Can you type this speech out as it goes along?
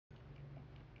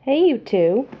Hey, you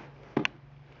two.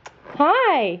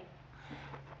 Hi.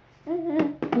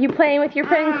 You playing with your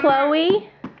friend Chloe?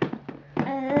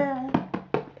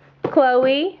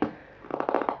 Chloe?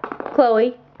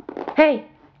 Chloe? Hey.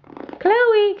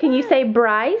 Chloe, can you say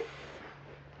Bryce?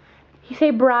 You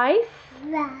say Bryce?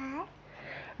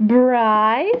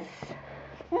 Bryce?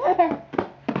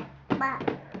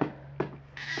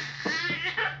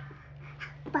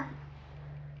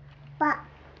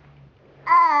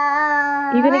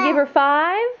 You gonna give her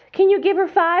 5? Can you give her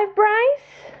 5, Bryce?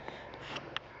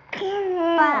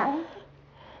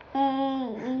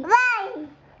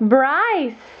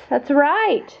 Bryce, that's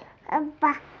right.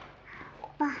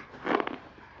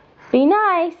 Be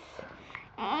nice.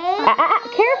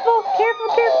 Careful, careful,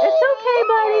 careful. It's okay,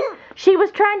 buddy. She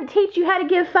was trying to teach you how to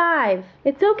give 5.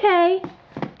 It's okay.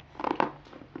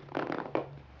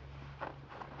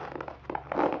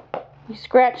 You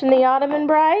scratching the ottoman,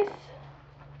 Bryce?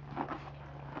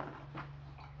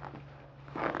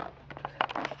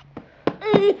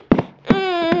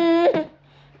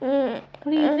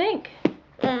 What do you think?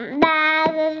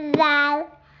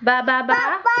 Ba ba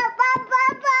ba?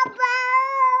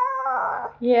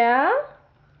 Yeah?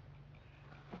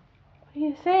 What do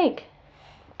you think?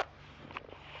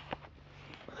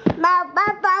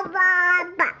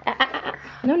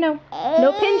 No, no.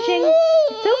 No pinching.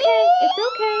 It's okay. It's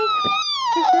okay.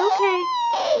 It's okay.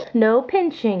 No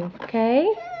pinching, okay?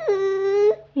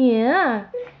 Yeah.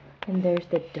 And there's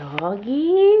the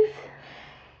doggies.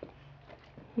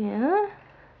 Yeah.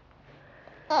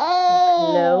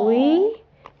 And Chloe.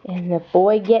 And the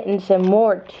boy getting some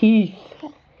more teeth.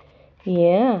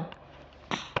 Yeah.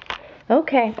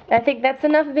 Okay. I think that's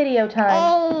enough video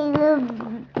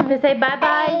time. To say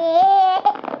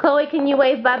bye-bye. Chloe, can you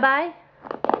wave bye-bye?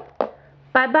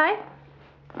 Bye-bye.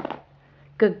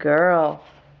 Good girl.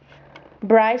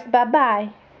 Bryce, bye-bye.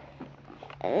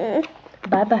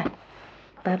 Bye-bye.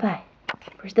 Bye-bye.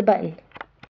 Where's the button?